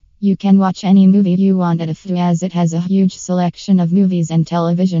You can watch any movie you want at Afdah as it has a huge selection of movies and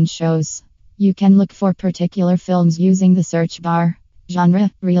television shows. You can look for particular films using the search bar.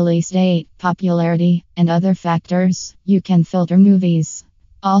 Genre, release date, popularity, and other factors. You can filter movies.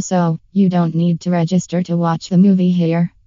 Also, you don't need to register to watch the movie here.